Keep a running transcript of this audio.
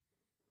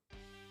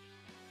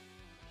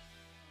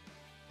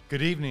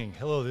Good evening.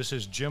 Hello, this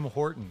is Jim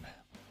Horton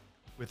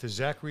with the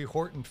Zachary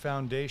Horton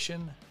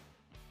Foundation.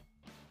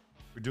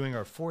 We're doing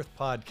our fourth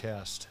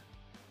podcast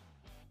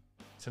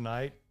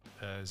tonight,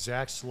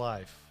 Zach's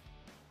Life,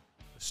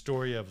 a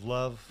story of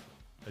love,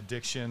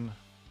 addiction,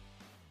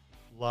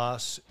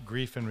 loss,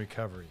 grief, and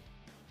recovery.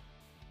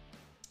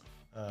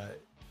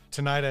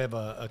 Tonight I have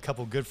a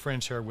couple good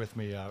friends here with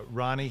me.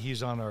 Ronnie,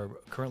 he's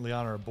currently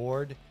on our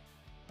board,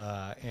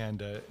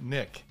 and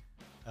Nick.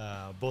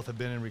 Both have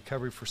been in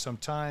recovery for some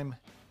time,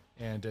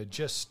 and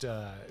just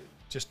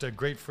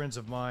great friends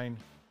of mine.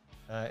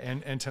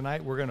 And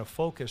tonight we're going to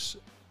focus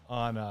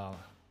on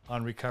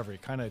recovery.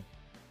 Kind of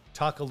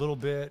talk a little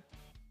bit,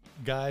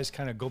 guys.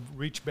 Kind of go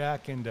reach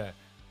back into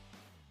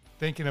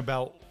thinking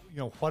about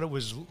what it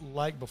was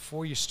like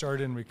before you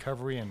started in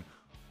recovery and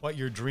what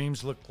your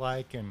dreams looked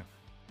like, and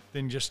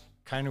then just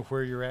kind of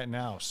where you're at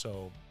now.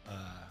 So,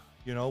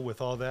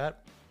 with all that,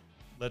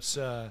 let's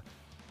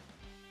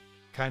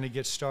kind of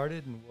get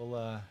started, and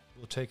we'll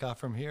take off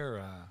from here.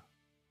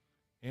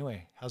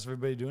 Anyway, how's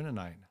everybody doing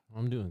tonight?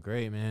 I'm doing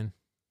great, man.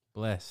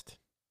 Blessed.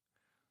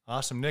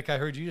 Awesome. Nick, I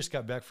heard you just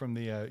got back from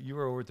you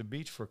were over at the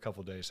beach for a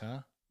couple of days, huh?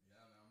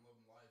 Yeah, man, I'm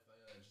loving life.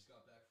 I just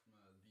got back from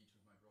the beach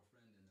with my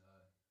girlfriend, and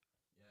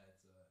it's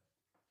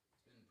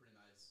been pretty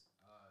nice.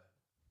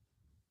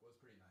 It was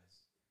pretty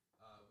nice.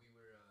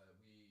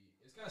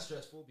 It's kind of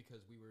stressful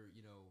because we were,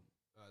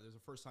 there's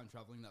a first time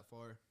traveling that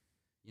far.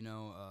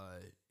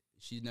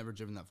 She's never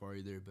driven that far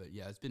either, but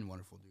yeah, it's been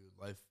wonderful, dude.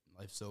 Life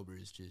sober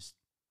is just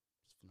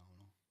phenomenal.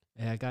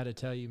 Hey, I got to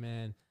tell you,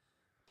 man,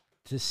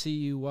 to see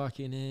you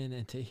walking in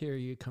and to hear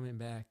you coming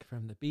back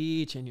from the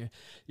beach and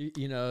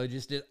you're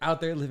just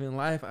out there living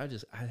life, I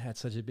had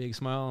such a big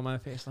smile on my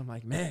face. I'm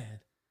like,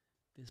 man,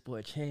 this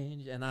boy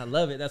changed, and I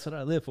love it. That's what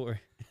I live for.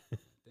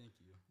 Thank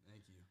you.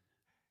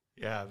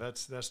 Yeah,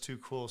 that's too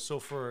cool. So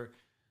for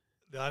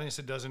the audience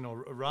that doesn't know,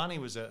 Ronnie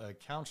was a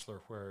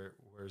counselor where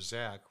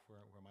Zach,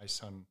 where my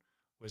son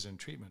was in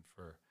treatment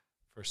for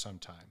some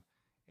time.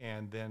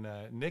 And then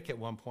Nick at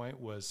one point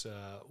was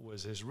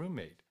his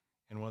roommate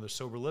in one of the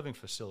sober living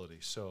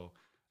facilities. So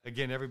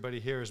again,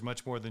 everybody here is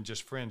much more than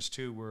just friends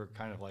too. We're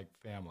kind of like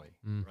family,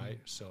 right?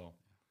 So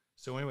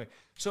anyway,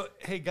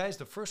 hey guys,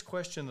 the first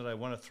question that I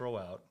want to throw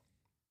out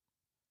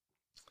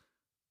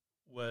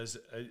was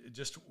I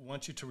just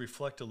want you to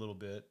reflect a little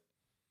bit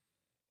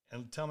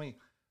and tell me,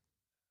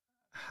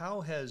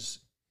 how has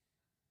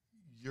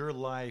your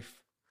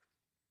life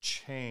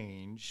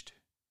changed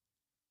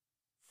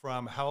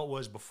from how it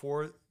was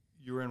before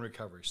you were in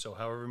recovery, so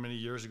however many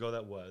years ago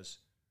that was,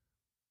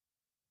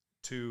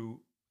 to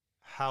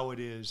how it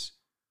is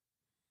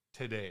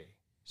today?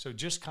 So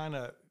just kind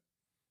of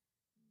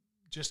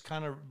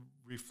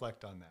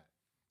reflect on that.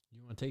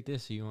 You want to take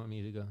this, or you want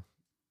me to go?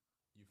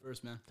 You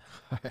first, man.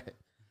 All right.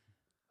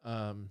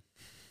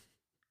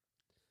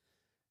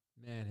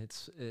 Man,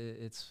 it's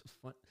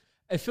fun.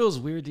 It feels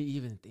weird to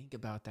even think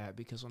about that,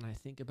 because when I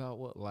think about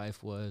what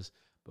life was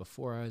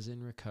before I was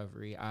in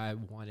recovery, I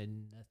wanted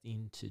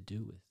nothing to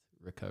do with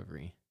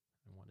recovery.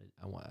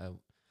 I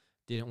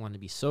didn't want to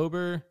be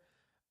sober.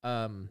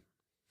 I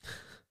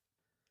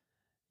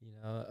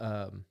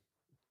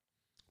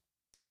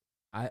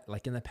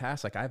like in the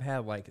past, like I've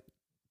had like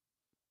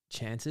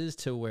chances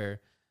to where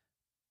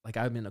like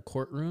I'm in a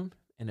courtroom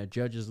and a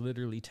judge is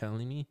literally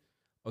telling me,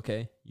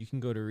 okay, you can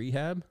go to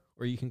rehab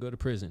or you can go to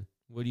prison.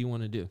 What do you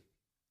want to do?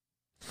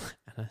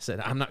 And I said,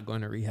 I'm not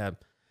going to rehab.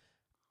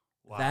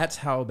 Wow. That's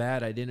how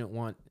bad I didn't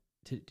want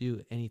to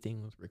do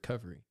anything with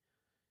recovery,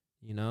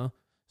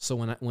 So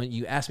when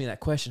you ask me that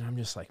question, I'm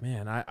just like,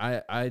 man,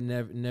 I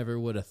never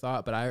would have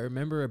thought. But I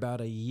remember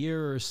about a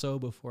year or so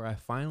before I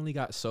finally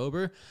got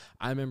sober,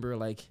 I remember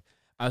like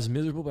I was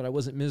miserable, but I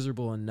wasn't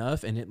miserable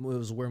enough. And it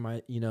was where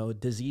my,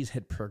 disease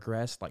had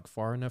progressed like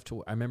far enough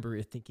to, I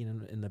remember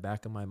thinking in the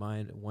back of my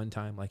mind one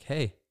time, like,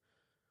 hey,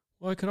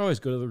 well, I could always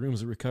go to the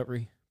rooms of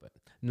recovery, but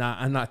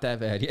I'm not that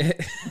bad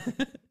yet.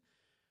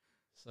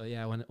 So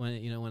yeah, when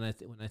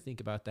I think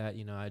about that,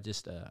 I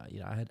just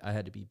I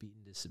had to be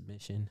beaten to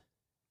submission.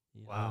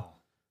 Wow,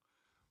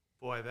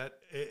 boy, that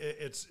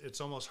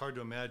it's almost hard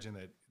to imagine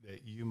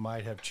that you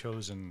might have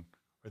chosen,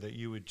 or that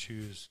you would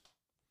choose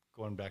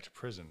going back to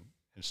prison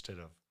instead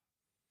of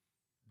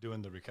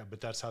doing the recovery. But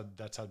that's how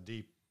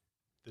deep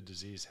the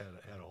disease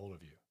had a hold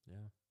of you.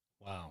 Yeah.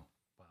 Wow.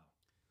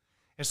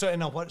 And so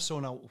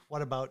now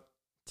what about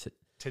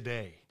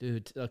today,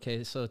 dude?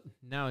 Okay, so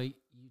now you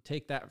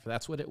take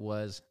that's what it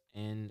was.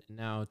 And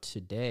now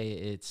today,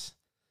 it's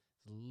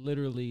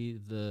literally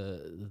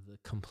the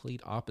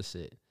complete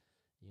opposite.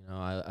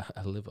 I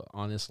live an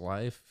honest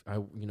life. I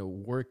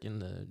work in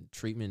the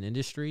treatment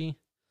industry.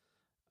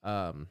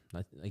 I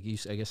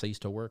guess I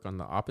used to work on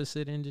the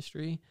opposite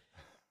industry,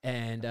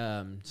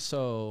 and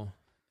so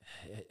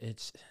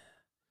it's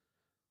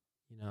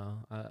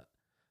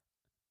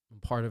I'm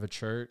part of a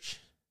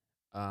church.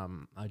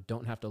 I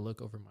don't have to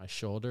look over my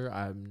shoulder.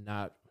 I'm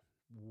not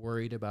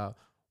worried about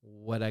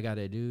what I got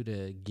to do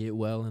to get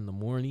well in the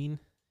morning.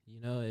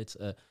 It's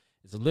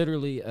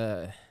literally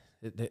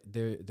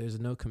there's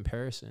no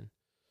comparison.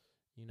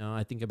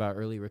 I think about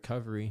early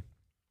recovery.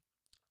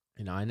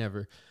 You know, I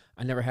never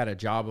had a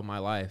job in my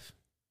life.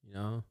 You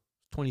know,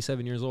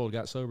 27 years old,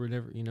 got sober,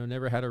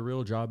 never had a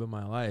real job in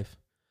my life.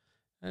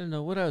 I didn't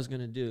know what I was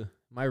gonna do.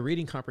 My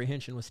reading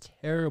comprehension was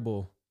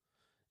terrible.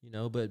 You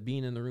know, but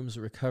being in the rooms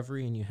of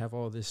recovery and you have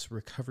all this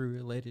recovery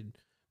related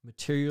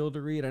material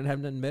to read, I didn't have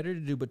nothing better to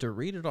do but to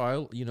read it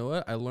all. You know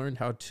what? I learned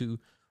how to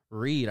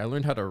read. I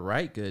learned how to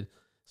write good.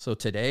 So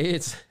today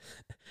it's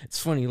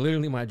funny.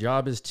 Literally, my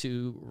job is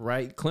to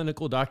write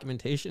clinical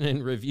documentation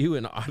and review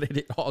and audit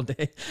it all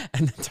day,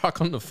 and then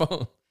talk on the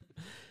phone.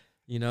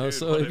 You know, Dude,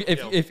 so what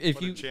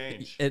if a you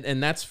change.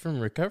 and that's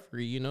from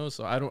recovery. You know,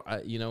 so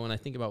when I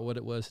think about what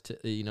it was to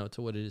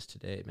to what it is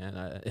today,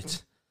 man,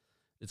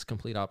 it's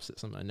complete opposite.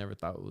 Something I never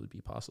thought would be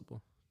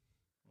possible.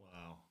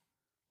 Wow.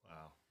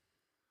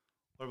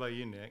 What about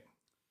you, Nick?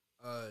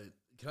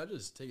 Can I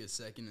just take a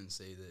second and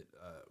say that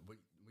what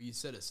you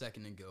said a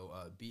second ago,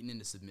 beaten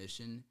into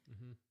submission.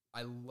 Mm-hmm.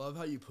 I love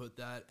how you put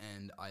that,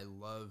 and I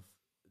love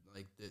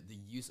like the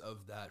use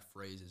of that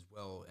phrase as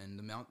well, and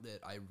the amount that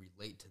I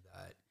relate to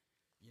that.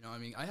 You know, I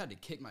mean, I had to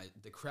kick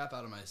the crap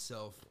out of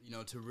myself, you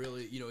know, to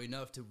really, you know,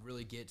 enough to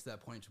really get to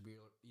that point to be,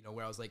 you know,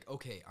 where I was like,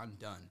 okay, I'm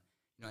done,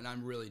 you know, and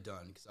I'm really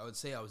done, because I would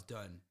say I was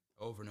done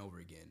over and over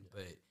again,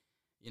 but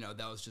you know,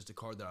 that was just a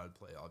card that I would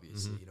play,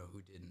 obviously. You know,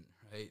 who didn't,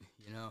 right?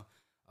 You know,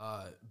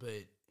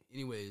 but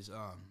anyways,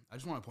 I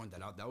just want to point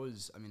that out. That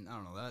was, I mean, I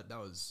don't know, that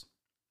was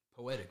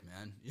poetic,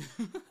 man.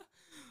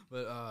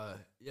 But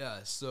yeah,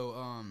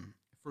 so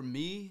for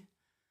me,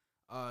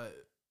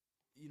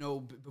 you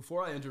know,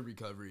 before I entered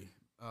recovery,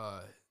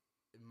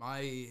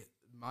 my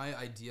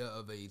idea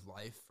of a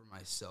life for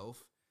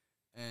myself,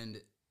 and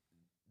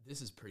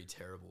this is pretty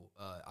terrible.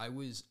 I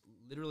was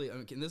literally,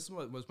 and this is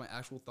what was my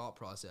actual thought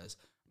process.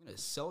 I'm gonna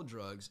sell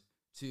drugs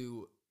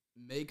to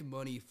make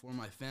money for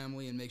my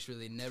family and make sure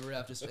they never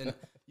have to spend.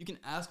 You can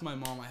ask my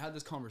mom. I had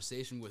this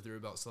conversation with her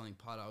about selling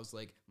pot. I was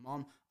like,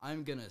 Mom,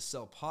 I'm gonna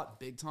sell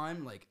pot big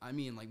time. Like, I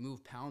mean, like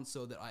move pounds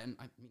so that I mean,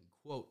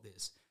 quote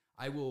this.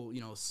 I will,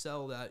 you know,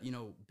 sell that, you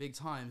know, big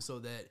time so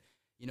that,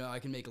 you know, I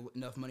can make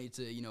enough money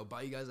to, you know,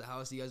 buy you guys a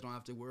house. So you guys don't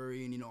have to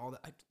worry, and you know all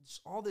that.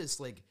 All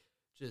this like,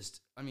 just,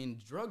 I mean,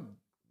 drug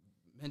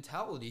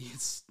mentality.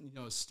 It's, you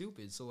know,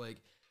 stupid. So like,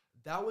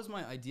 that was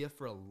my idea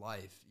for a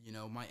life. You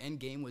know, my end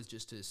game was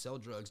just to sell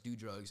drugs, do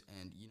drugs,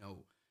 and, you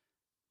know,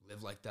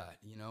 live like that,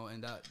 you know,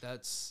 and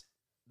that's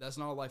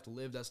not a life to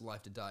live. That's a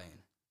life to die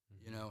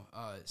in, you know?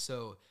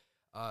 So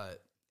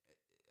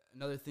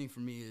another thing for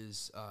me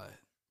is,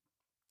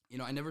 you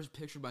know, I never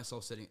pictured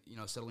myself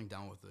settling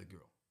down with a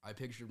girl. I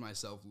pictured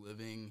myself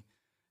living,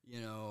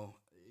 you know,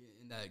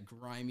 in that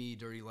grimy,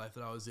 dirty life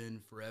that I was in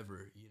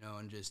forever, you know,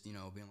 and just, you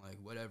know, being like,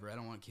 whatever, I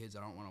don't want kids,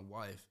 I don't want a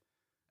wife.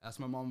 Ask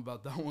my mom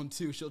about that one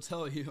too. She'll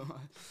tell you.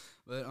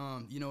 But,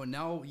 you know,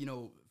 now, you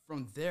know,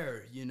 from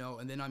there, you know,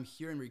 and then I'm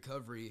here in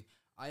recovery.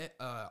 I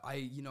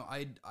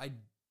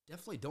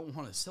definitely don't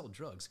want to sell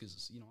drugs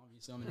because, you know,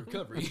 obviously I'm in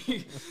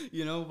recovery,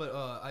 you know, but,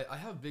 I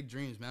have big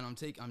dreams, man.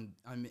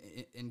 I'm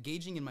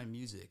engaging in my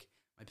music.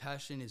 My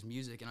passion is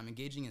music, and I'm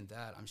engaging in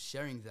that. I'm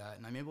sharing that,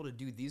 and I'm able to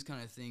do these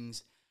kind of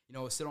things, you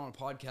know, sit on a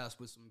podcast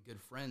with some good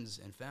friends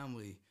and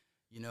family,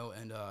 you know,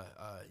 and,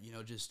 you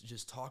know,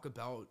 just talk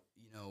about,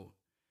 you know,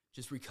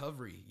 just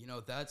recovery. You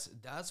know, that's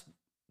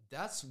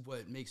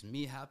what makes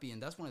me happy.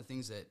 And that's one of the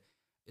things that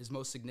is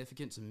most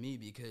significant to me,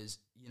 because,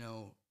 you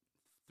know,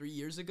 3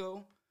 years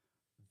ago,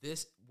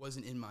 this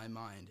wasn't in my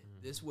mind.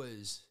 Mm-hmm. This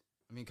was,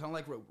 I mean, kind of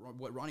like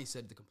what Ronnie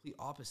said, the complete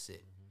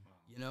opposite,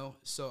 you know?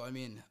 So, I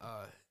mean,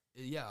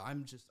 yeah,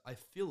 I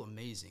feel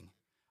amazing.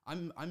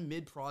 I'm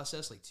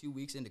mid-process, like 2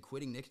 weeks into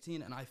quitting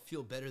nicotine, and I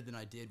feel better than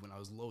I did when I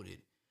was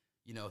loaded,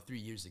 you know, 3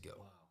 years ago.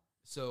 Wow.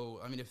 So,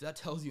 I mean, if that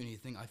tells you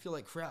anything, I feel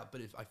like crap, but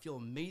if I feel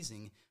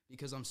amazing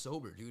because I'm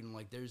sober, dude, and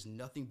like, there's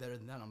nothing better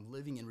than that. I'm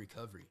living in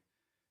recovery.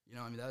 You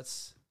know, I mean,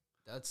 that's.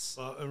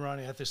 Well, and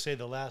Ronnie, I have to say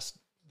the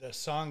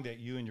song that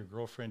you and your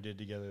girlfriend did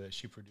together that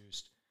she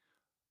produced.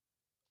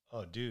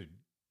 Oh, dude,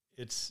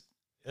 it's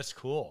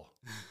cool.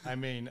 I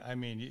mean,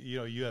 you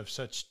know, you have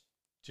such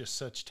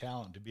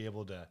talent to be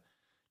able to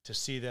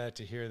see that,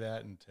 to hear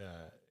that, and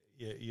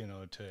you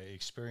know, to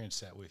experience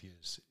that with you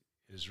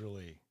is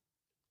really.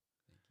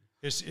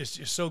 It's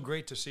just so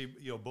great to see,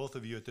 you know, both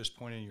of you at this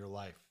point in your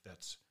life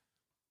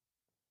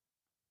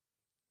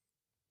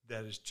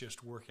that is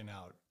just working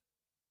out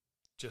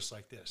just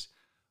like this.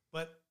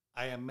 But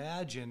I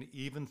imagine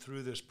even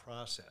through this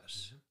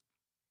process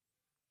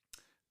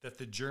that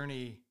the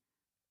journey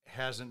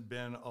hasn't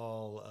been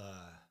all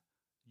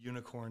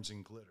unicorns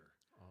and glitter.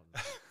 Oh,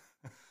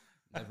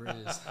 never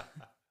is.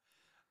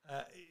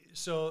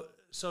 So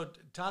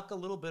talk a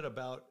little bit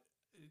about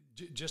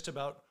just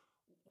about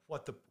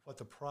what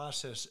the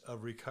process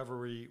of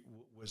recovery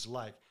was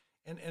like,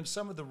 and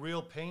some of the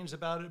real pains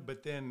about it,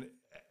 but then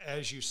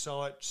as you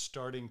saw it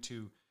starting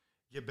to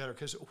get better.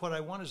 Because what I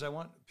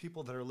want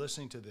people that are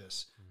listening to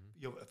this,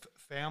 you know,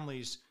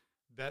 families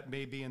that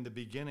may be in the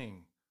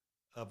beginning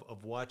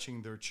of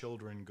watching their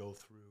children go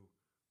through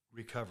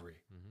recovery.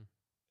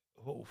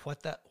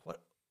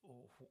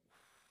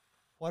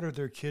 What are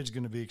their kids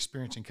going to be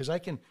experiencing? Because I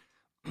can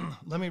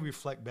let me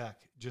reflect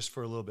back just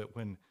for a little bit.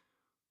 When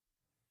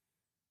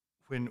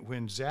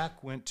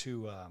Zach went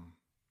to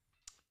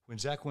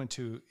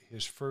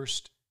his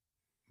first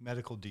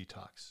medical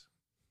detox,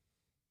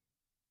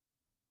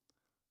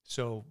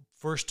 so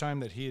first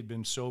time that he had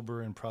been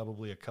sober in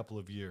probably a couple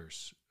of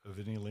years of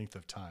any length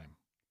of time,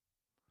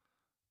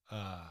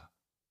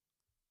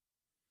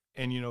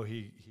 and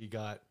he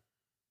got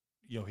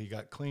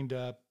cleaned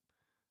up.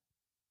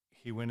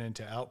 He went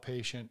into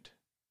outpatient,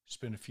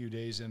 spent a few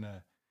days in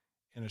a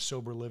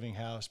sober living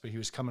house, but he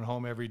was coming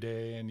home every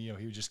day, and he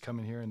would just come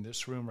in here in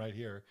this room right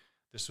here.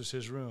 This was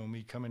his room.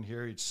 He'd come in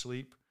here, he'd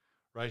sleep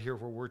right here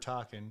where we're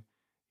talking,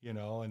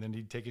 and then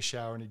he'd take a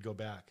shower and he'd go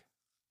back.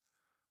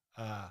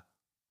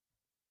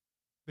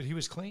 But he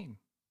was clean.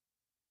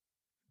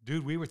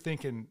 Dude, we were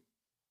thinking,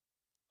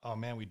 oh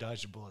man, we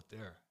dodged a bullet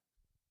there.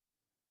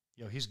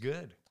 He's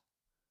good.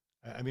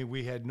 I mean,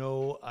 we had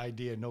no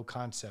idea, no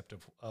concept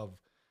of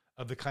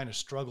the kind of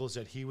struggles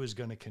that he was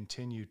going to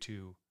continue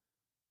to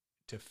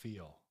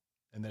feel,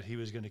 and that he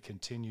was going to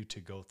continue to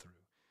go through.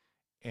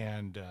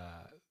 And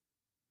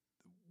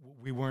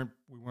we weren't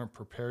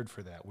prepared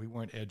for that. We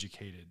weren't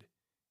educated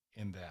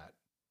in that.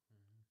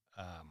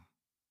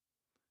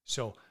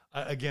 So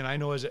again, I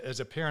know as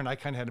a parent, I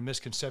kind of had a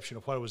misconception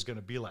of what it was going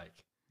to be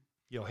like.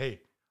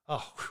 Hey,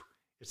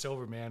 it's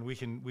over, man. We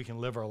can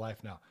live our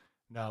life now.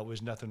 No, it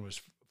was nothing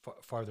was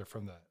farther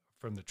from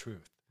the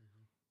truth.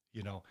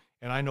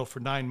 And I know for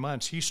 9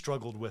 months he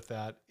struggled with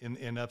that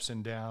in ups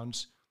and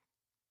downs,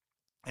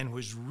 and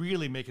was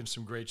really making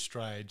some great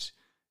strides,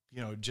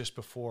 just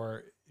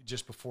before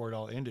it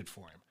all ended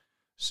for him.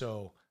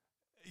 So,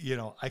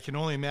 I can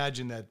only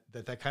imagine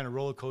that kind of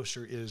roller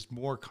coaster is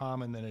more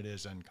common than it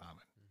is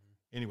uncommon.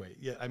 Mm-hmm. Anyway,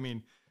 yeah, I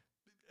mean,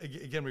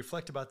 again,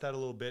 reflect about that a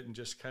little bit, and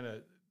just kind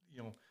of,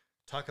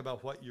 talk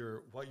about what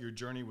your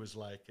journey was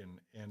like,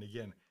 and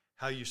again,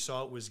 how you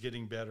saw it was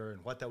getting better,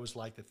 and what that was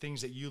like, the things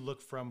that you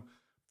looked from,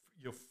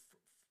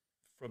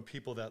 from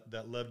people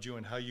that loved you,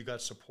 and how you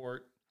got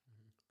support.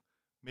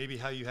 Maybe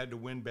how you had to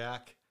win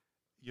back,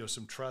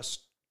 some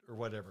trust or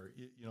whatever,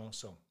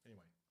 So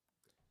anyway,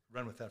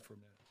 run with that for a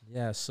minute.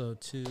 Yeah. So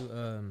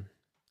to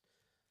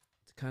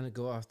kind of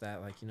go off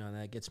that,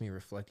 that gets me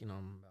reflecting on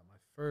about my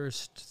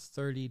first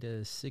 30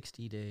 to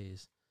 60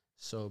 days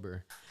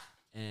sober,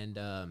 and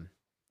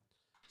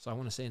so I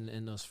want to say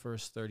in those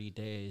first 30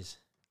 days,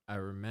 I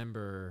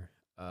remember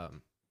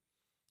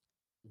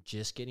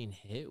just getting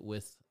hit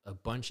with a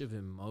bunch of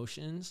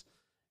emotions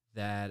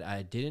that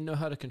I didn't know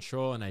how to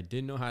control, and I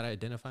didn't know how to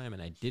identify them,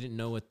 and I didn't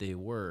know what they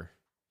were.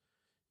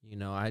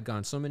 I had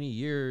gone so many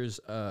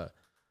years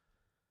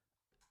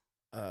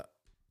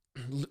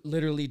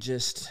literally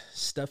just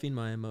stuffing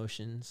my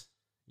emotions,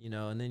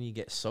 and then you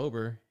get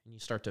sober and you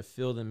start to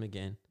feel them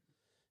again.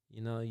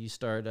 You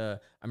start, I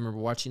remember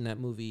watching that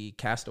movie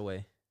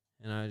Castaway,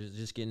 and I was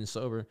just getting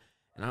sober.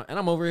 And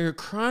I'm over here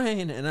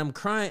crying, and I'm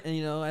crying,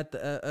 and at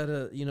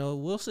a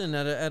Wilson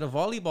at a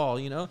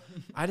volleyball,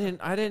 I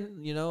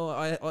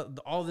didn't,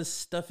 all this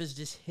stuff is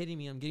just hitting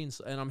me. And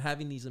I'm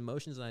having these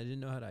emotions, and I didn't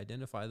know how to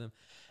identify them.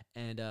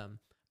 And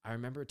I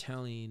remember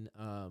telling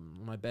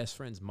my best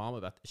friend's mom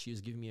about this. She was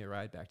giving me a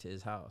ride back to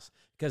his house,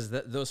 because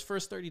those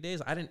first 30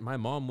 days, my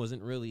mom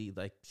wasn't really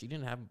she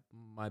didn't have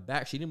my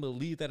back. She didn't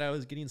believe that I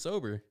was getting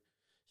sober.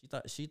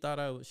 She thought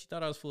I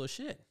was full of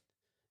shit,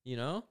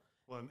 Well,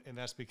 and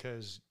that's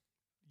because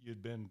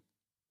you'd been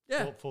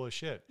full of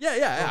shit.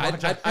 Yeah.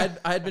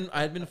 I'd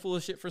been full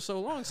of shit for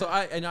so long. So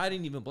I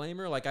didn't even blame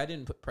her. I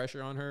didn't put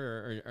pressure on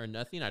her or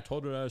nothing. I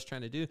told her what I was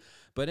trying to do.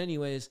 But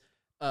anyways,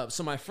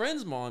 so my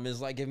friend's mom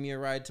is giving me a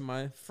ride to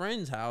my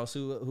friend's house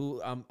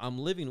who I'm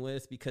living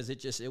with, because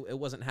it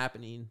wasn't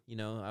happening.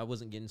 I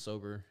wasn't getting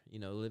sober,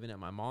 living at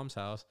my mom's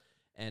house.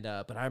 And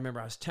but I remember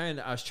I was trying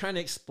to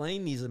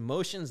explain these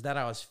emotions that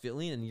I was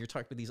feeling, and you're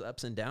talking about these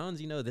ups and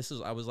downs.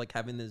 I was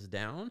having this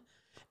down,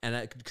 and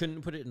I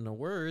couldn't put it into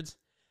words.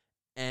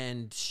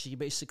 And she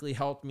basically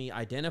helped me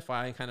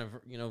identify, kind of,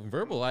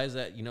 verbalize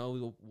that,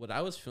 what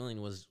I was feeling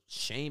was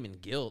shame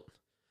and guilt.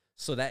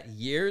 So that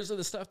years of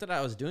the stuff that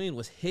I was doing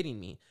was hitting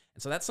me.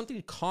 And so that's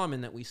something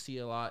common that we see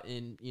a lot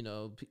in,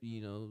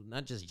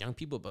 not just young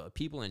people, but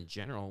people in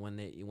general when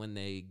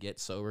they get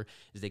sober,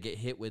 is they get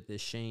hit with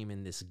this shame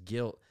and this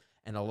guilt.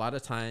 And a lot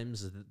of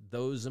times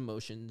those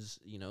emotions,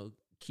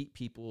 keep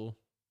people,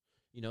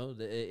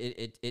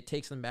 it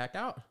takes them back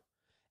out.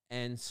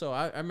 And so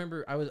I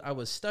remember I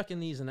was stuck in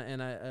these, and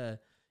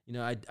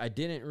I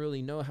didn't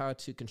really know how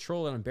to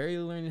control it. I'm barely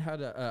learning how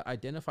to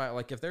identify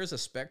it. If there's a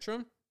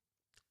spectrum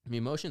of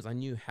emotions, I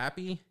knew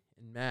happy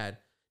and mad.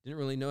 Didn't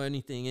really know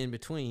anything in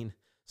between.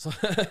 So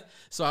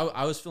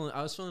I was feeling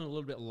a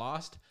little bit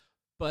lost.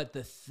 But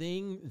the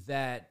thing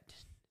that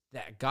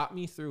got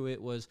me through it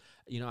was,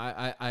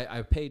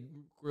 I paid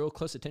real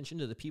close attention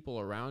to the people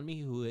around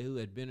me who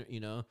had been,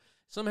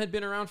 some had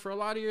been around for a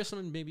lot of years, some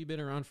had maybe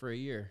been around for a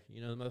year.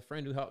 My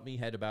friend who helped me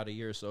had about a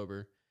year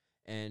sober,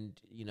 and,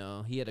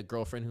 he had a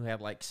girlfriend who had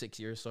 6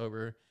 years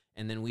sober.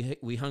 And then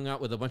we hung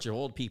out with a bunch of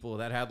old people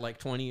that had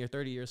 20 or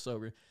 30 years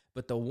sober.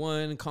 But the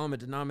one common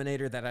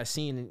denominator that I've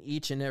seen in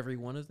each and every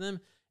one of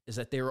them is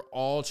that they were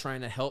all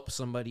trying to help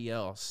somebody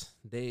else.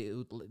 They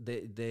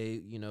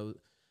you know,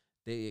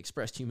 they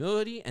expressed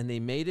humility, and they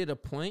made it a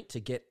point to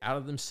get out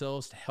of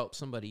themselves to help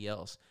somebody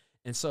else.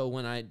 And so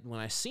when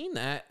I seen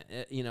that,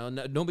 you know,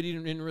 nobody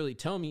didn't really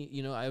tell me,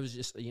 you know, I was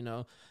just,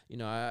 I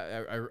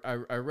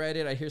read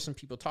it, I hear some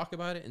people talk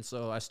about it. And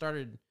so I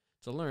started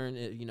to learn,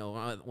 you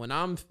know, when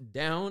I'm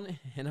down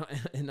and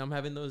I'm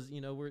having those,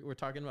 you know, we're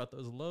talking about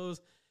those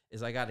lows,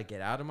 is I got to get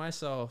out of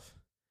myself,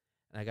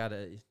 and I got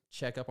to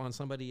check up on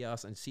somebody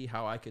else and see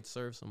how I could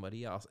serve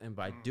somebody else. And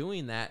by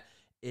doing that,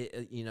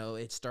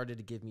 it started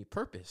to give me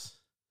purpose.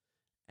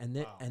 And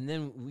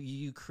then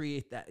you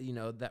create that, you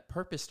know, that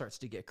purpose starts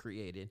to get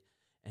created,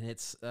 and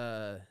it's,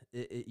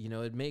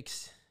 it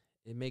makes,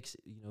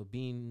 you know,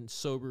 being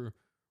sober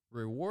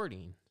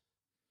rewarding.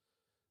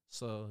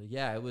 So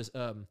yeah, it was,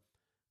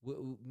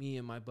 me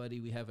and my buddy,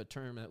 we have a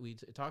term that we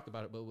talk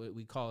about it, but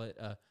we call it,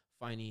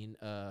 finding,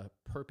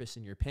 purpose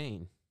in your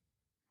pain.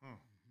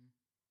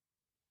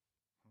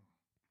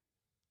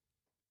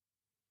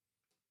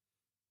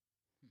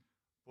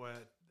 Boy,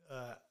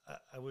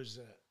 I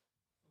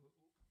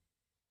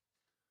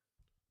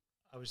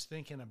was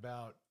thinking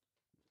about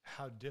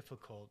how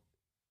difficult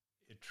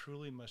it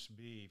truly must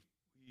be.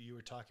 You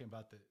were talking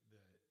about the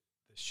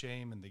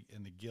shame and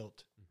the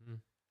guilt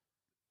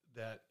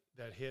that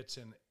hits,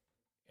 and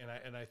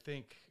I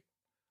think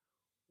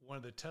one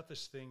of the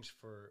toughest things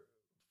for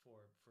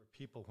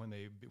people when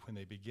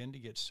they begin to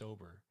get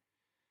sober,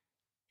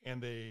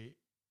 and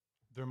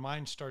their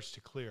mind starts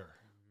to clear,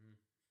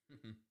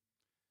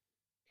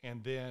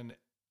 and then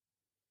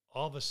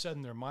all of a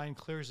sudden their mind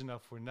clears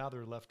enough where now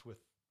they're left with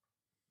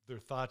their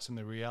thoughts and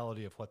the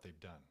reality of what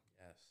they've done.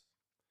 Yes.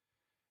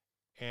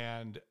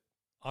 And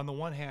on the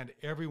one hand,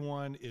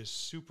 everyone is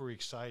super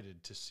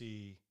excited to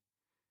see,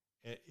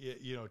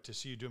 to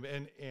see you do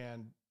it.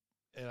 And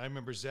I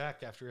remember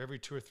Zach, after every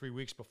 2 or 3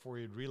 weeks before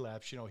he'd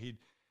relapse, he'd,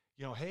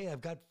 hey,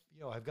 I've got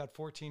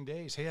 14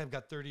 days. Hey, I've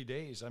got 30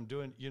 days. I'm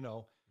doing,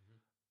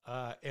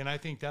 and I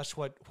think that's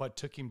what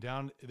took him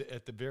down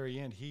at the very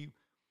end. He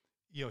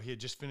had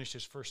just finished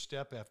his first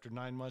step after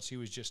 9 months. He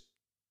was just,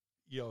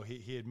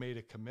 he had made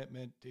a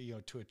commitment,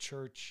 to a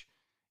church,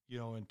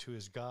 and to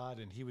his God.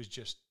 And he was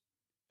just,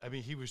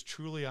 he was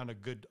truly on a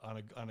good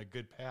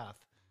path.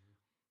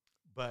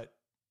 But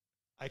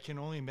I can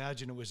only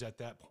imagine it was at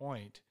that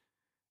point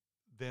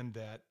then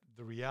that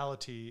the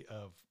reality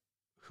of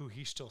who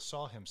he still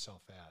saw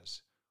himself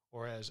as,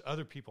 or as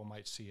other people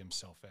might see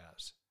himself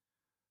as,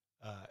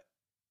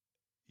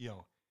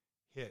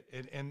 hit.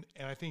 And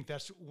I think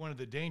that's one of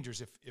the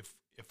dangers.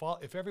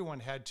 If everyone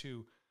had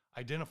to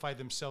identify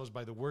themselves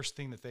by the worst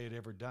thing that they had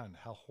ever done,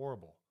 how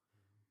horrible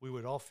we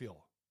would all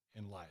feel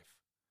in life,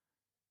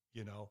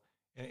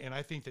 And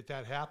I think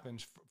that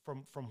happens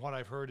from what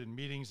I've heard in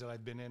meetings that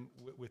I've been in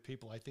with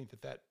people. I think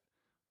that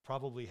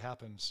probably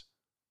happens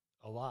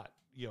a lot.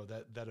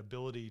 That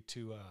ability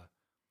to,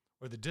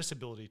 or the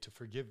disability to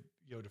forgive,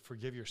 to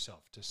forgive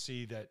yourself, to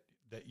see that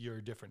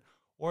you're different,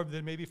 or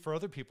then maybe for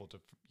other people to,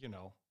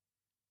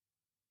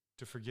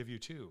 to forgive you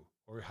too,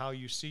 or how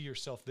you see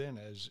yourself then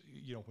as,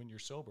 when you're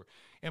sober.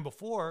 And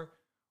before,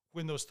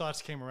 when those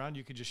thoughts came around,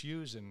 you could just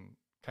use and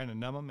kind of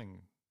numb them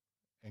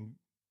and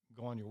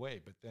go on your way.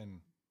 But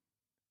then,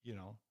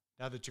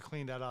 now that you're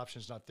clean, that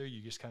option's not there.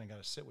 You just kind of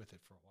got to sit with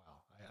it for a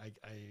while.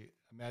 I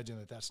imagine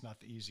that's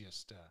not the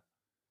easiest,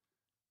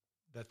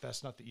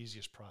 that's not the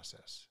easiest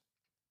process.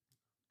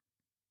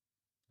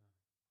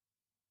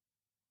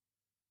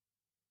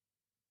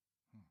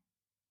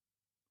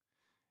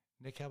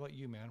 Nick, how about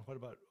you, man?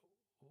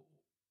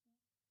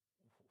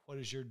 What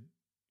has your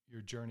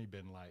journey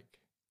been like?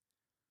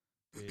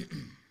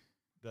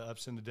 The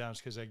ups and the downs,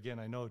 because again,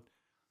 I know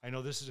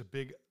this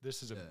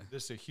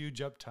is a huge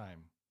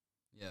uptime.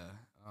 Yeah.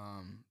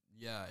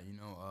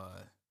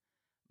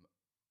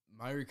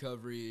 My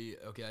recovery.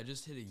 Okay, I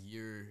just hit a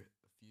year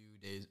a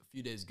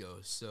few days ago.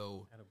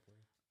 So,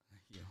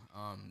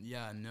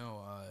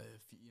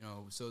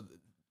 So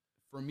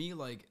for me,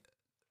 like,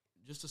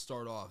 just to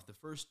start off, the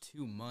first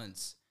 2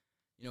 months,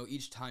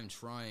 each time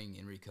trying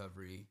in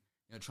recovery,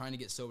 trying to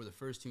get sober, the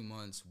first 2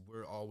 months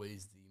were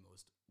always the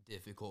most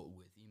difficult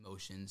with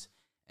emotions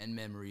and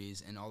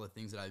memories and all the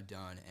things that I've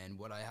done and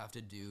what I have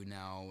to do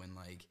now. And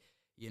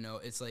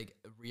it's like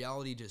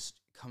reality just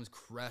comes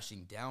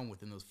crashing down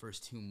within those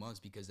first 2 months,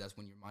 because that's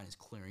when your mind is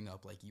clearing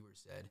up, like you were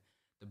said.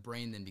 The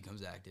brain then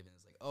becomes active, and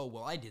it's like, oh,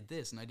 well, I did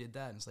this and I did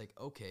that. And it's like,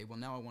 okay, well,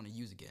 now I want to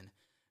use again.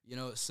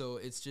 So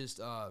it's just,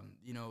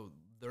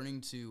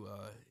 learning to,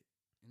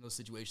 in those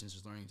situations,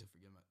 just learning to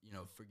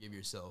forgive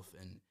yourself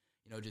and,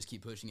 just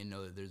keep pushing and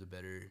know that there's a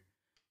better,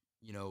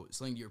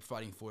 something you're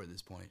fighting for at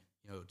this point,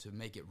 to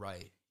make it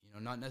right,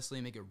 not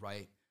necessarily make it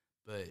right,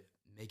 but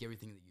make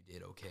everything that you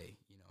did okay,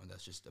 and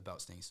that's just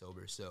about staying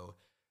sober. So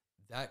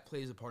that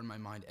plays a part in my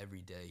mind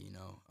every day,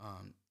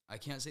 I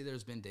can't say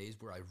there's been days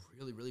where I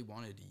really, really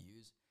wanted to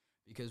use,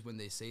 because when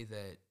they say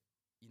that,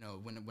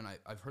 when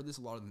I've heard this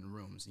a lot in the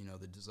rooms,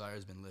 the desire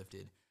has been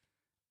lifted.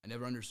 I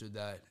never understood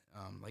that.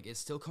 It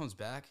still comes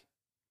back.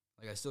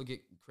 Like, I still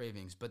get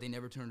cravings, but they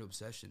never turn into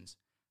obsessions.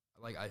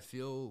 like I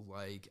feel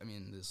like, I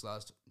mean, this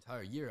last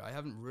entire year, I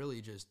haven't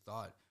really just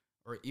thought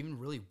or even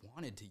really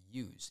wanted to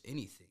use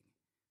anything.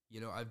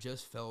 You know, I've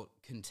just felt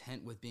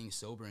content with being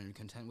sober and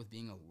content with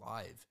being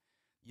alive.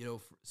 You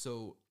know,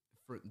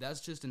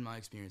 that's just in my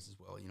experience as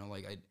well. You know,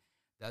 like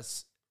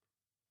that's,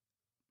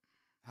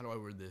 how do I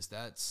word this?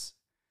 That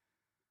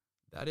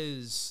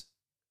is,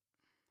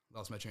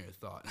 lost my train of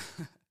thought.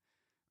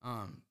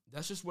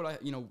 That's just what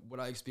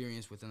I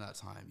experienced within that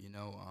time. You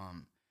know,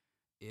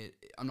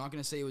 I'm not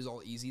gonna say it was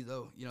all easy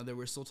though. You know, there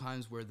were still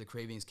times where the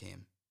cravings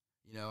came.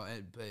 You know,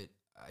 but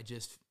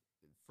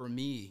for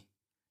me,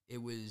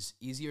 it was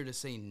easier to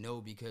say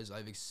no because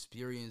I've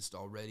experienced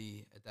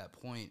already at that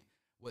point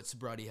what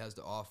sobriety has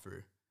to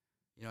offer.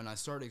 You know, and I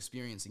started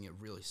experiencing it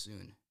really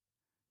soon.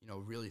 You know,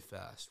 really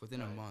fast.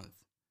 Within a month,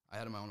 I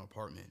had my own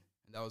apartment,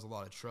 and that was a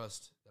lot of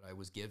trust that I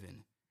was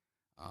given.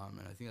 And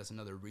I think that's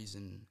another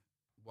reason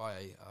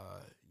why,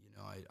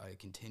 I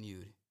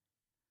continued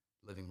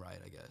living right,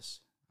 I guess.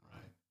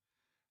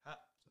 Right.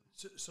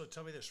 So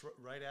tell me this,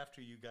 right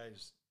after you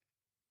guys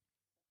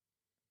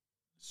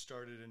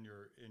started in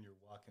your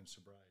walk in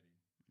sobriety,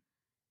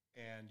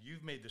 and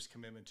you've made this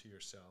commitment to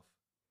yourself,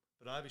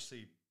 but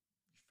obviously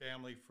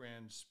family,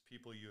 friends,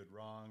 people you had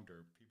wronged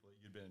or people that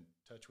you'd been in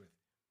touch with,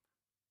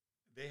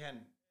 they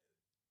hadn't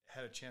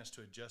had a chance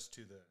to adjust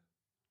to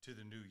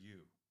the new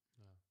you.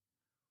 No.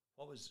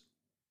 What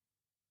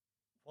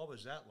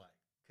was that like?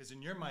 Because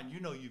in your mind, you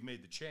know you've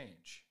made the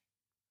change.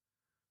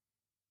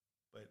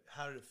 But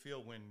how did it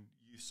feel when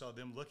you saw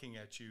them looking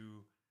at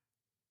you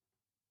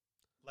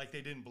like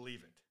they didn't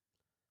believe it?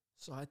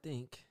 So I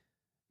think,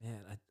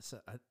 man,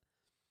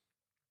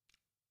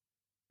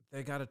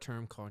 they got a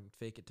term called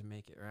 "fake it to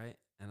make it," right?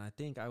 And I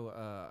think I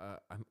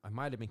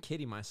might have been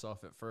kidding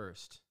myself at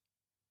first,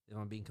 if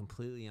I'm being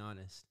completely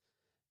honest,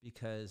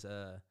 because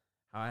how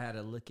I had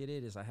to look at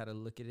it is I had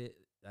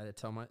to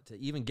tell to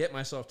even get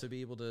myself to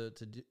be able to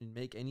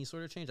make any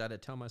sort of change. I had to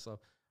tell myself,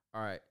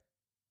 all right,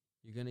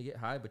 you're gonna get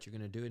high, but you're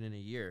gonna do it in a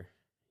year.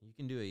 You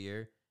can do a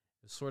year.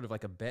 It's sort of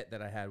like a bet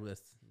that I had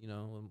with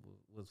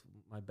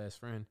my best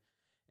friend.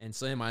 And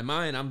so in my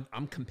mind,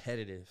 I'm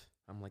competitive.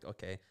 I'm like,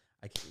 okay,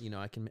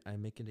 I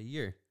make it a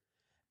year.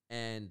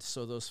 And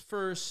so those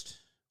first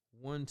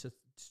 1 to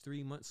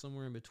 3 months,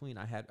 somewhere in between,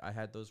 I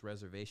had those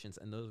reservations,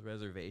 and those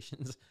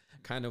reservations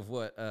kind of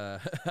what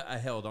I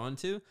held on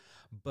to.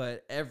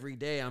 But every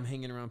day I'm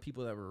hanging around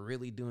people that were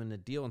really doing the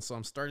deal. And so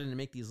I'm starting to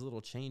make these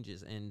little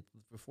changes. And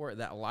before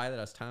that lie that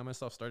I was telling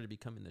myself started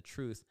becoming the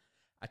truth,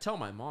 I tell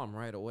my mom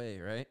right away,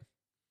 right?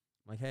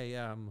 I'm like, hey,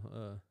 I'm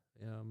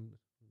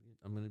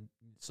gonna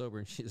be sober,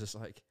 and she's just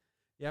like,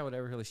 yeah,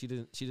 whatever. Like she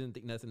didn't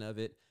think nothing of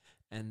it.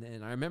 And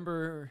then I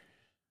remember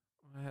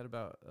I had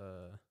about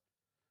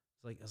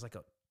it was like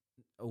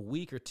a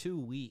week or 2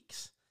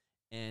 weeks,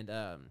 and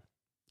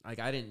like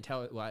I didn't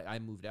tell it. Well, I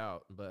moved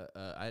out, but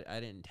I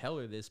didn't tell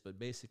her this. But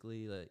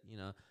basically,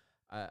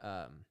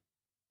 I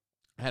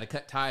had to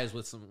cut ties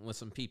with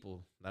some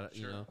people that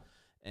Sure.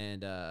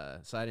 And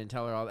so I didn't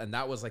tell her all, and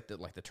that was like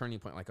the turning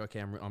point. Like, okay,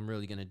 I'm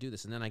really gonna do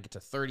this. And then I get to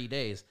 30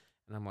 days,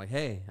 and I'm like,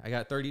 hey, I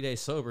got 30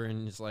 days sober,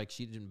 and it's like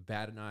she didn't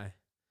bat an eye.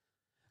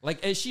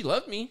 Like, and she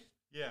loved me.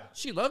 Yeah,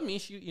 she loved me.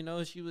 She didn't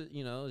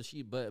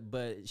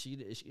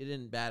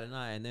bat an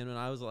eye. And then when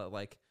I was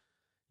like,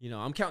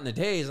 I'm counting the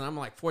days, and I'm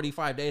like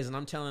 45 days, and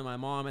I'm telling my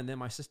mom, and then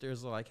my sister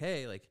was like,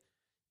 hey, like,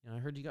 I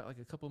heard you got like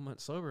a couple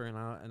months sober, and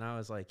I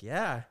was like,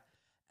 yeah.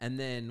 And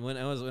then when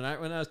I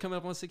was coming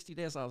up on 60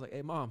 days, I was like,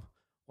 hey, mom,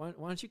 why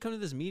don't you come to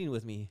this meeting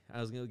with me?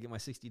 I was gonna get my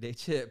 60-day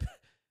chip.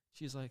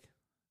 She's like,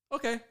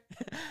 okay.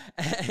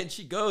 And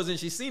she goes, and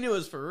she seen it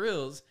was for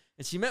reals,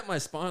 and she met my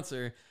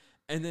sponsor,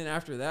 and then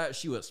after that,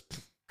 she was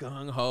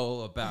gung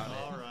ho about it.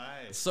 All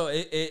right. So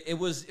it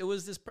was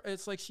this.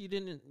 It's like she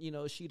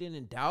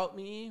didn't doubt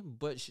me,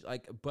 but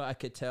but I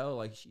could tell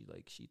like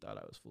she thought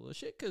I was full of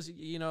shit because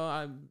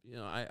I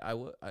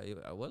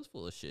was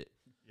full of shit.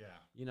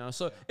 Yeah.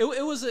 So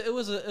it was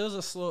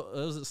a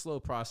slow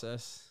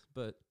process,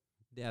 but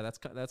yeah,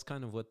 that's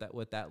kind of what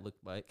that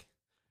looked like.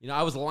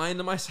 I was lying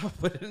to myself,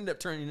 but it ended up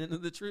turning into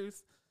the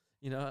truth.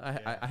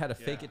 I had to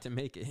fake it to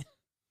make it.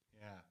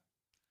 Yeah.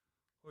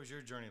 What was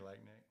your journey like,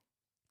 Nick?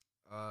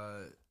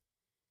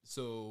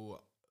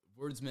 So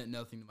words meant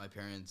nothing to my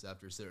parents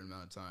after a certain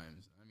amount of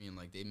times. I mean,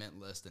 like, they meant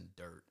less than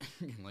dirt.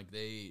 Like,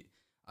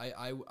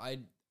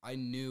 I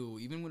knew,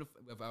 even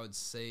if I would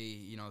say,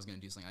 I was going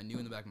to do something, I knew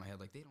in the back of my head,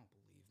 like, they don't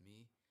believe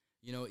me.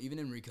 Even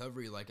in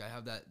recovery, like, I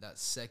have that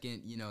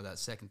second, that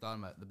second thought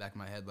in the back of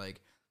my head,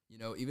 like,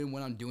 even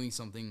when I'm doing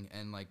something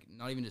and, like,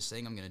 not even just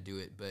saying I'm going to do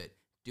it, but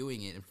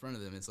doing it in front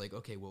of them, it's like,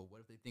 okay, well, what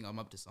if they think I'm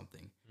up to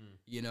something?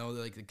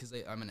 Like, because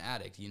I'm an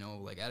addict,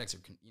 like, addicts are,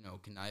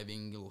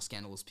 conniving, little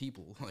scandalous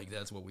people. Like,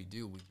 that's what we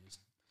do. We just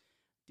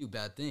do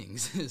bad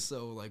things.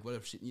 So, like, what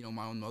if,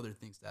 my own mother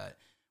thinks that?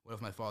 What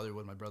if my father,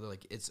 what if my brother,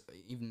 like, it's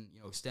even,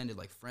 extended,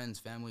 like, friends,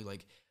 family,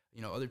 like,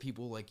 other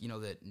people, like,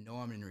 that know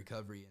I'm in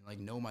recovery and, like,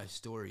 know my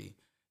story,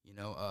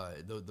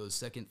 those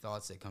second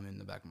thoughts that come in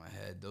the back of my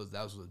head,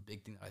 that was a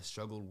big thing that I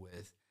struggled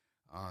with.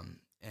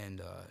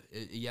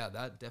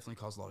 That definitely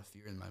caused a lot of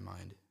fear in my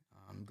mind.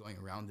 going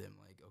around them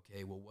like,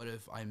 okay, well, what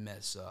if I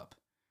mess up?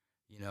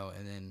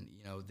 And then,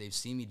 they've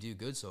seen me do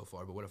good so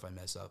far, but what if I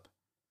mess up?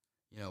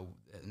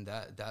 And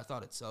that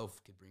thought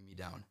itself could bring me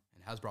down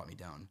and has brought me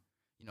down.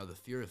 The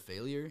fear of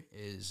failure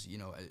is,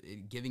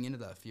 giving into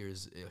that fear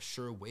is a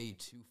sure way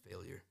to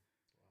failure.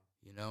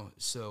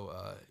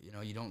 So,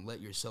 you don't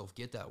let yourself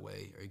get that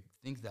way or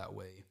think that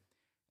way.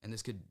 And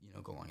this could,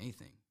 go along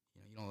anything.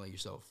 You don't let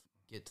yourself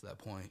get to that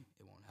point,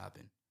 it won't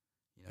happen.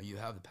 You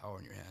have the power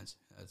in your hands.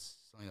 That's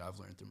something that I've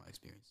learned through my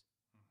experience.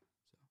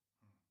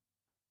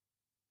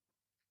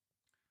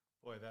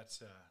 So. Boy,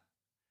 that's,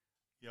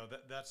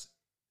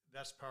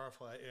 that's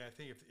powerful. I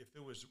think if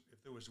there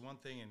was one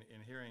thing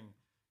in hearing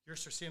your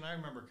story, and I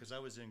remember because I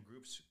was in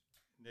groups,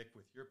 Nick,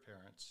 with your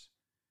parents,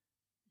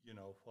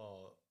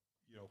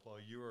 while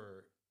you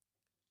were,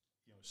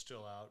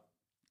 still out,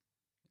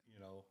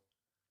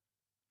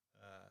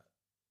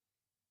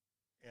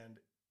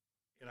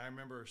 and I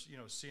remember,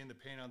 seeing the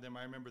pain on them.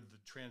 I remember the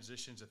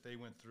transitions that they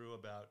went through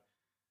about,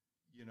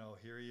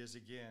 here he is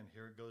again,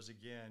 here it goes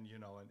again,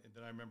 and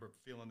then I remember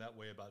feeling that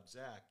way about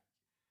Zach.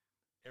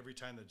 Every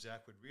time that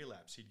Zach would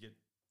relapse, he'd get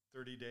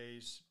 30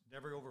 days,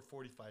 never over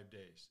 45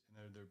 days, and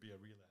then there'd be a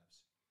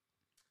relapse.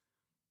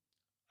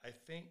 I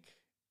think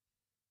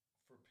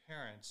for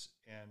parents,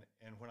 and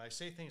when I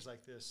say things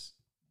like this,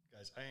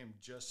 guys, I am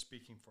just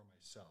speaking for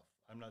myself.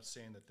 I'm not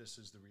saying that this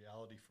is the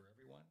reality for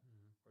everyone,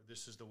 or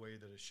this is the way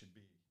that it should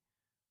be.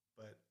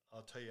 But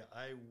I'll tell you,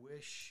 I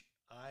wish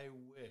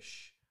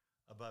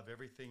above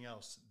everything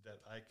else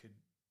that I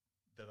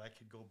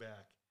could go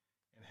back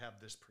and have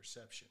this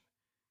perception.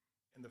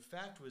 And the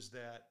fact was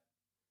that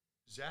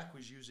Zach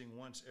was using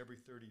once every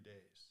 30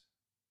 days,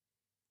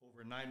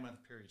 over a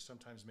 9-month period,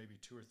 sometimes maybe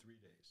 2 or 3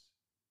 days,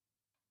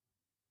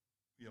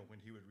 when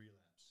he would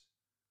relapse.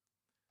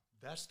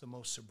 That's the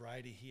most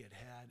sobriety he had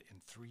had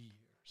in 3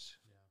 years.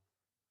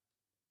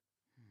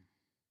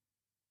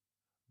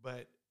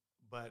 Yeah.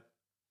 But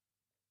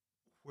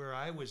where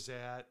I was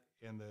at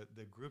and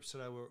the groups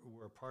that I were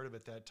a part of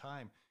at that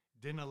time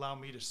didn't allow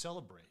me to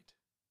celebrate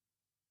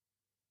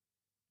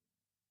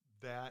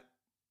that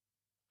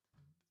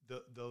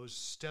those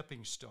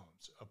stepping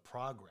stones of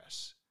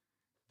progress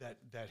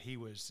that he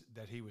was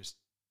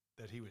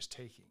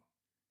taking.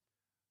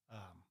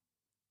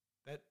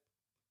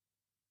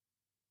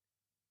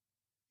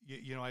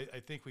 I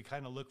think we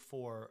kind of look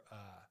for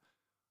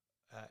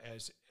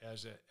as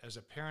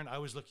a parent, I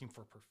was looking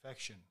for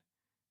perfection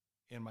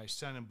in my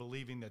son and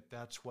believing that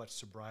that's what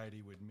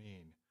sobriety would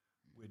mean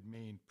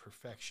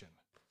perfection.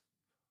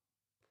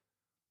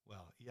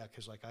 Well, yeah,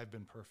 because I've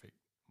been perfect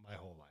my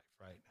whole life,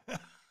 right?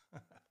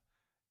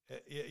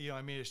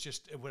 It's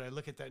just when I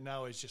look at that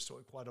now, it's just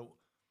quite a.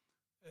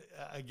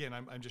 Again,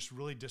 I'm just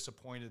really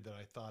disappointed that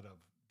I thought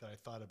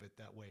of it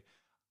that way.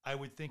 I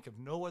would think of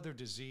no other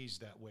disease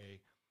that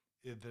way.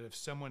 That if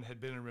someone had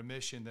been in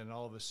remission, then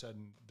all of a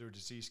sudden their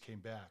disease came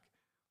back,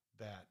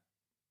 that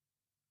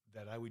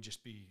I would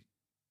just be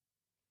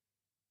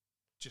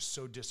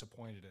so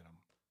disappointed in them.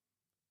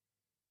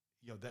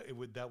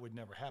 That would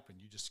never happen.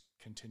 You just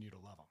continue to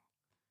love them,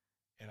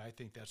 and I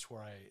think that's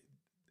where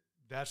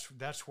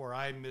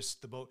I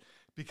missed the boat,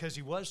 because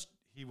he was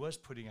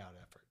putting out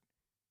effort,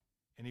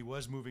 and he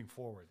was moving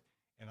forward,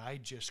 and I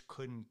just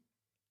couldn't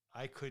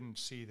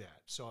see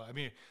that. So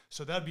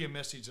so that'd be a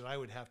message that I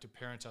would have to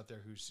parents out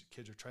there whose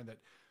kids are trying that.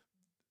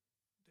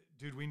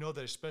 Dude, we know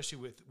that especially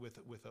with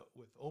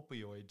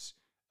opioids,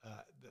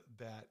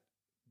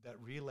 that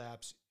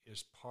relapse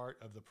is part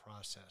of the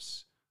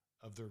process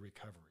of their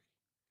recovery.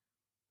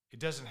 It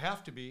doesn't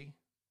have to be,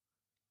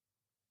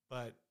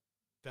 but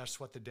that's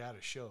what the data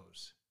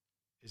shows,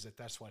 is that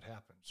that's what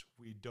happens.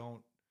 We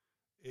don't,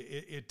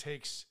 it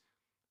takes,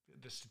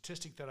 the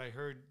statistic that I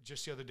heard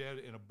just the other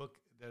day in a book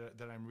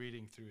that I'm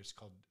reading through is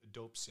called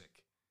Dope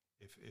Sick.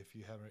 If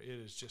you haven't, it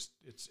is just,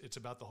 it's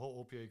about the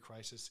whole opioid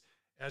crisis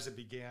as it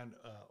began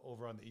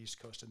over on the East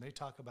Coast. And they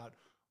talk about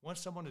once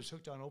someone is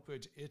hooked on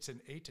opioids, it's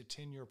an 8 to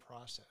 10 year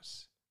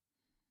process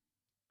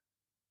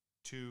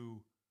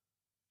to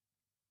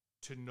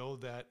know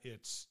that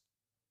it's,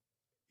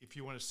 if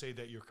you want to say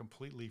that you're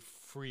completely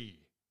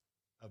free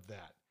of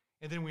that.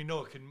 And then we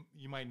know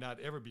you might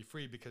not ever be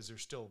free because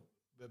there's still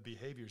the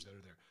behaviors that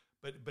are there,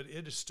 but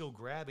it is still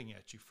grabbing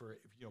at you for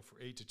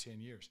 8 to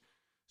 10 years.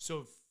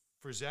 So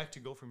for Zach to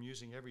go from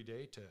using every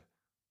day to,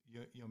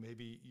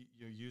 maybe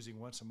using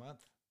once a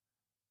month,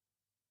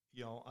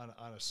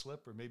 on a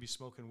slip, or maybe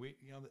smoking weed,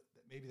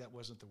 maybe that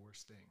wasn't the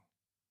worst thing,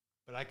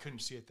 but I couldn't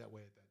see it that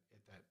way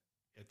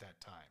at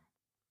that time.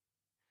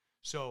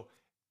 So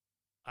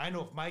I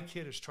know if my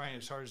kid is trying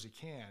as hard as he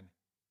can,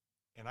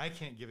 and I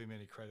can't give him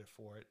any credit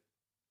for it,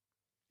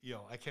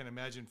 I can't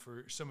imagine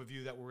for some of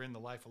you that were in the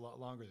life a lot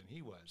longer than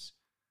he was,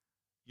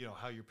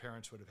 how your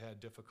parents would have had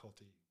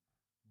difficulty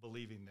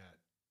believing that,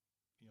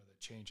 that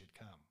change had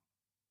come.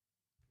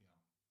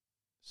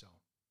 So.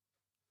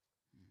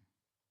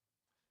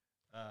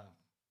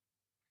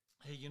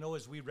 Hey,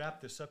 as we wrap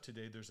this up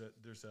today, there's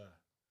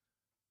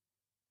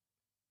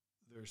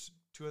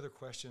 2 other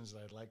questions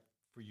that I'd like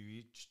for you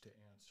each to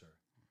answer.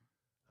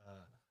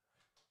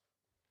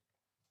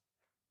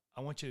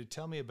 I want you to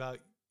tell me about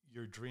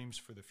your dreams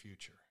for the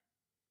future.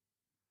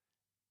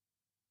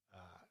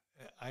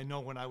 I know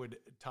when I would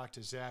talk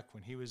to Zach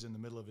when he was in the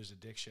middle of his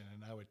addiction,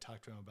 and I would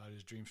talk to him about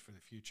his dreams for the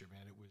future,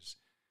 man,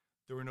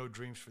 there were no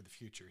dreams for the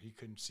future. He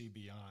couldn't see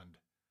beyond,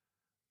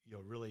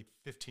 really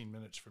 15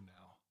 minutes from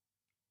now,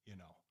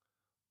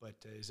 But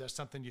is that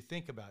something you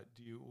think about?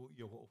 Do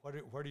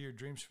what are your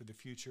dreams for the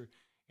future?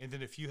 And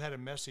then if you had a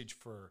message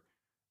for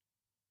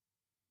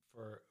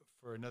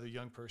another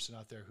young person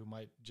out there who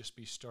might just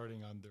be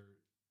starting on their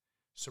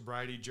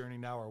sobriety journey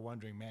now or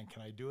wondering, man,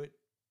 can I do it?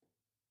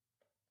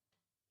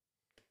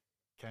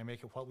 Can I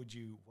make it? What would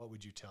you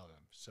tell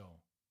them? So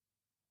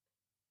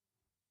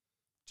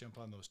jump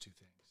on those two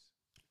things.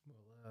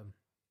 Well,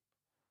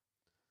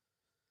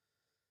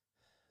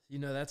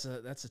 that's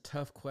a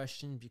tough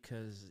question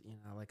because,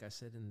 like I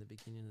said in the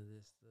beginning of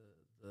this,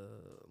 the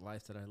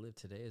life that I live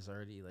today is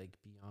already like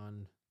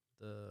beyond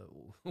the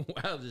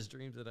wildest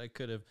dreams that I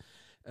could have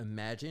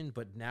imagined.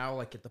 But now,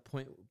 like at the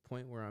point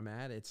where I'm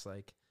at, it's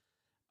like,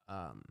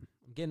 I'm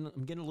getting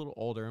a little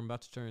older. I'm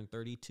about to turn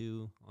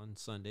 32 on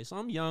Sunday, so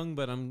I'm young,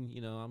 but I'm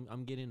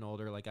getting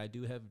older. Like I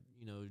do have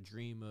a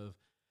dream of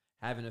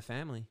having a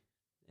family,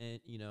 and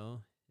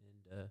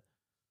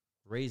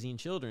raising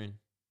children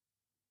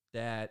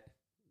that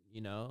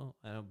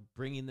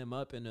bringing them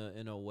up in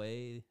a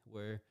way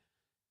where,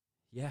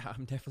 yeah,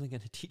 I'm definitely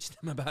going to teach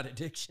them about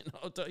addiction.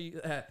 I'll tell you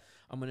that.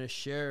 I'm going to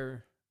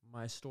share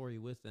my story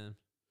with them,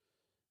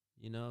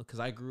 because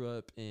I grew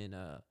up in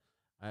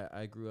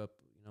I grew up.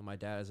 My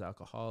dad is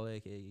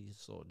alcoholic. He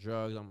sold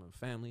drugs. I'm a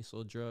family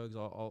sold drugs.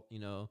 All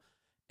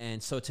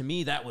and so to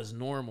me that was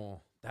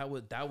normal. That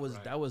was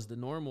Right. that was the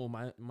normal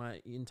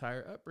my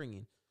entire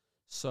upbringing.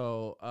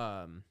 So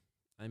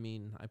I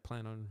mean, I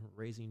plan on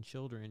raising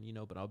children,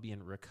 but I'll be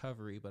in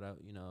recovery. But I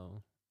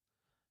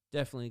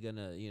definitely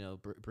gonna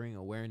bring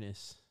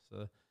awareness.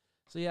 So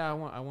yeah,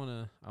 I want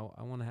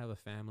to have a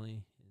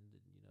family,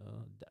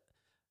 and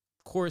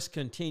of course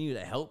continue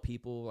to help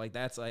people. Like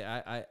that's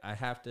I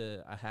have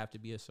to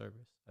be a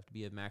service. I have to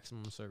be a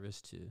maximum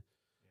service to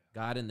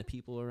God and the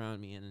people around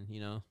me, and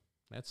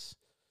that's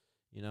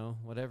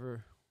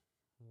whatever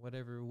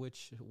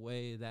which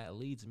way that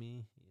leads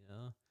me.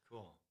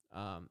 Cool.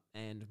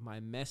 And my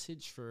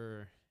message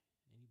for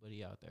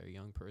anybody out there,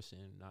 young person,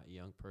 not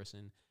young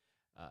person,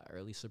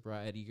 early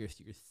sobriety, you're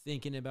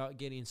thinking about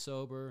getting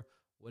sober,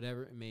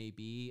 whatever it may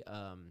be,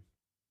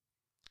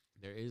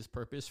 there is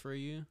purpose for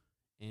you,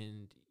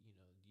 and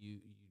you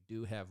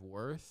do have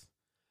worth.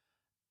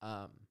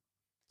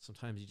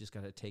 Sometimes you just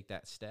got to take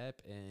that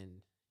step,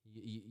 and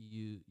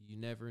you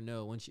never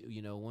know once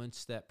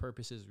once that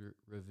purpose is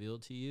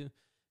revealed to you.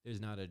 There's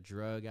not a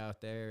drug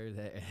out there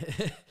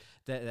that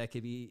that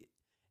could be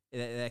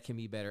that can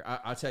be better.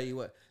 I'll tell you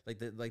what, like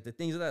the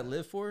things that I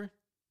live for,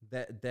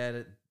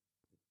 that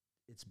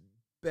it's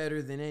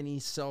better than any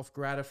self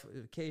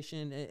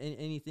gratification and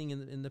anything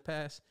in the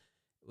past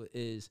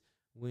is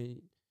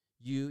when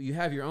you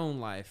have your own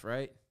life,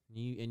 right?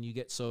 And you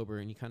get sober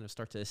and you kind of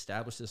start to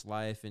establish this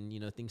life,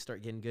 and things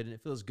start getting good and it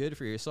feels good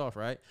for yourself,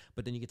 right?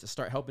 But then you get to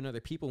start helping other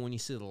people when you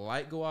see the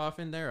light go off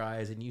in their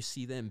eyes and you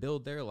see them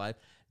build their life.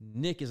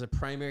 Nick is a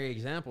primary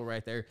example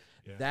right there.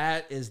 Yeah.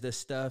 That is the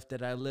stuff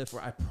that I live for.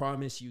 I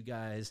promise you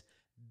guys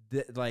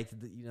that,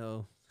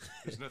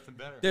 There's nothing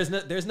better.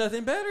 There's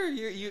nothing better.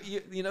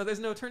 You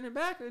there's no turning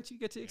back once you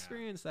get to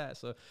experience that.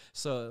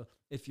 So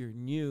if you're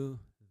new,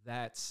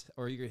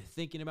 or you're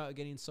thinking about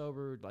getting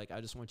sober, like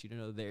I just want you to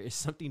know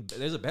there's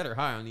a better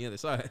high on the other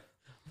side.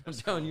 I'm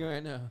telling you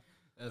right now.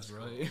 That's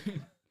right.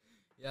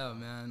 Yeah,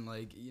 man.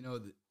 Like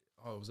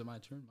was it my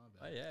turn? My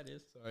bad. Oh yeah, it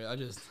is.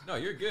 Sorry, No,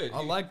 you're good.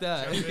 I like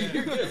that.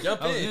 You're good.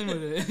 Jump I was in. in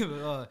with it.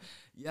 But,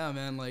 yeah,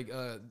 man. Like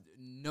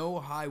no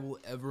high will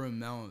ever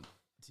amount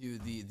to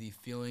the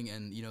feeling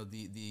and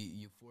the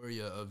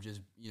euphoria of just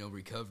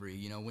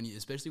recovery.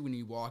 Especially when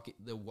you walk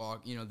the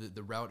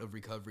route of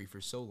recovery for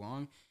so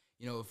long.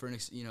 For a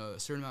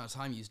certain amount of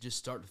time, you just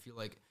start to feel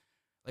like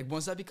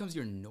once that becomes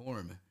your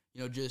norm,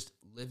 just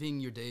living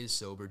your days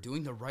sober,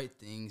 doing the right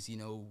things,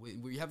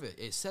 where you have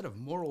a set of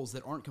morals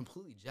that aren't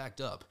completely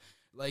jacked up.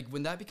 Like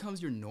when that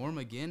becomes your norm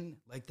again,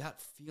 like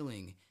that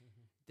feeling,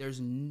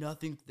 there's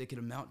nothing that could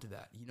amount to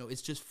that.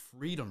 It's just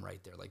freedom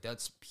right there. Like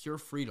that's pure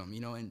freedom,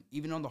 and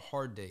even on the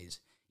hard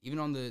days, even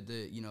on the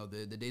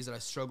days that I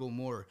struggle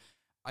more,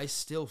 I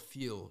still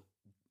feel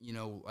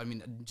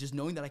just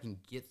knowing that I can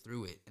get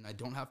through it and I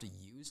don't have to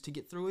use to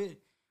get through it.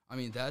 I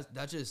mean,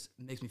 that just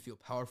makes me feel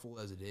powerful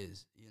as it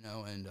is,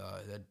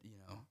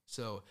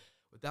 So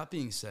with that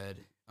being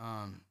said,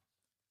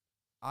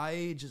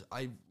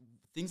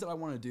 things that I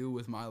want to do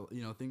with my,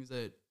 things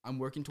that I'm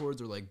working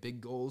towards are like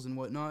big goals and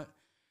whatnot.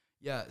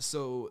 Yeah.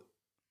 So,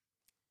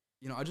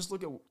 I just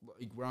look at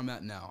where I'm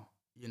at now,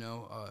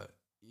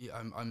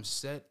 I'm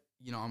set,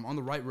 I'm on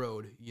the right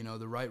road,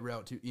 the right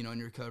route to,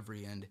 in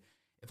recovery. And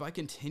if I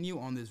continue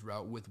on this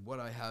route with what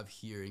I have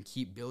here and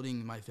keep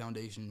building my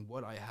foundation,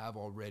 what I have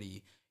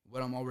already,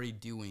 what I'm already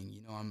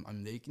doing,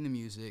 I'm making the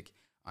music,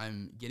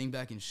 I'm getting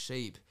back in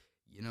shape,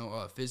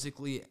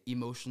 physically,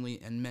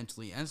 emotionally, and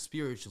mentally and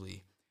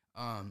spiritually.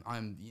 I'm,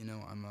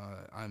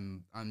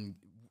 I'm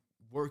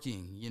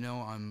working,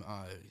 I'm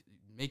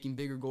making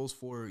bigger goals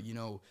for,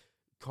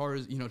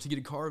 cars, to get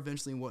a car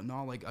eventually and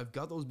whatnot. Like, I've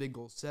got those big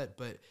goals set,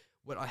 but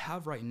what I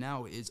have right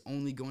now is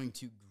only going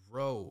to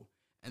grow.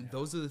 And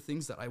those are the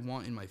things that I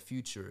want in my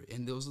future.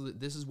 And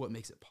this is what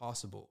makes it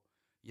possible,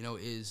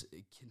 is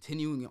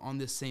continuing on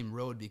this same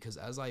road, because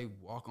as I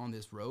walk on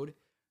this road,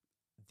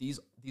 these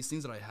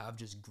things that I have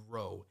just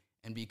grow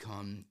and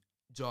become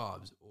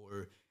jobs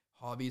or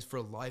hobbies for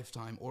a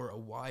lifetime, or a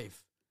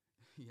wife.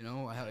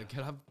 I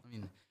could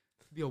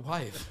be a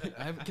wife.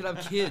 Could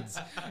have kids.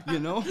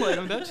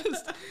 Like, that's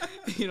just,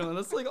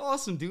 that's like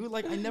awesome, dude.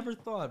 Like, I never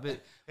thought, but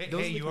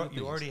you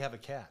already have a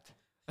cat.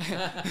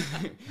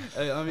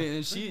 I mean,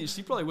 and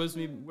she probably wishes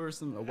me worse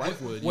than a wife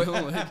would.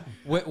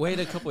 Wait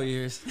a couple of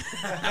years.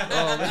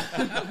 Oh, man,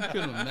 I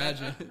couldn't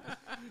imagine.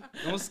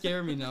 Don't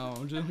scare me now.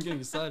 I'm getting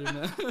excited,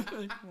 man.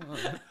 Come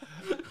on.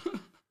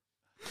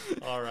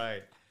 All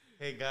right.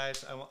 Hey,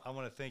 guys, I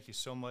want to thank you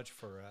so much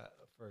for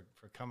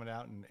coming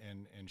out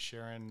and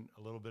sharing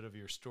a little bit of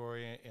your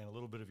story and a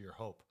little bit of your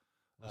hope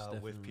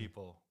with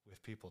people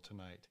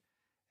tonight.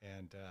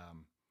 And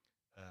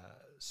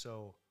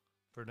so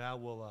for now,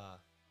 we'll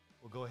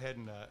go ahead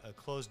and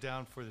close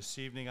down for this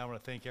evening. I want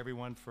to thank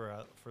everyone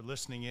for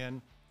listening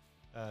in.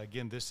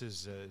 Again, this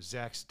is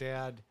Zach's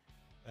dad.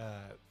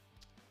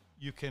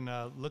 You can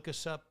look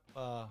us up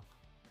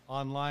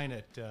online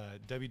at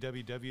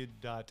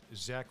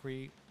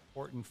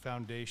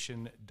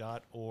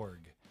www.zacharyhortonfoundation.org.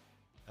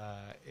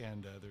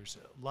 And there's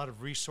a lot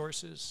of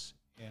resources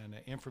and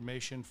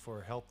information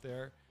for help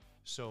there.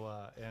 So,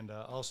 and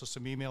also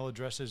some email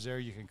addresses there.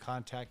 You can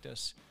contact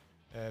us.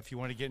 If you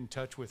want to get in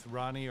touch with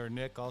Ronnie or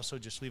Nick, also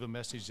just leave a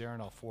message there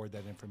and I'll forward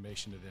that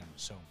information to them.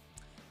 So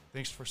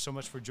thanks so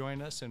much for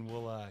joining us, and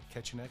we'll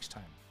catch you next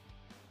time.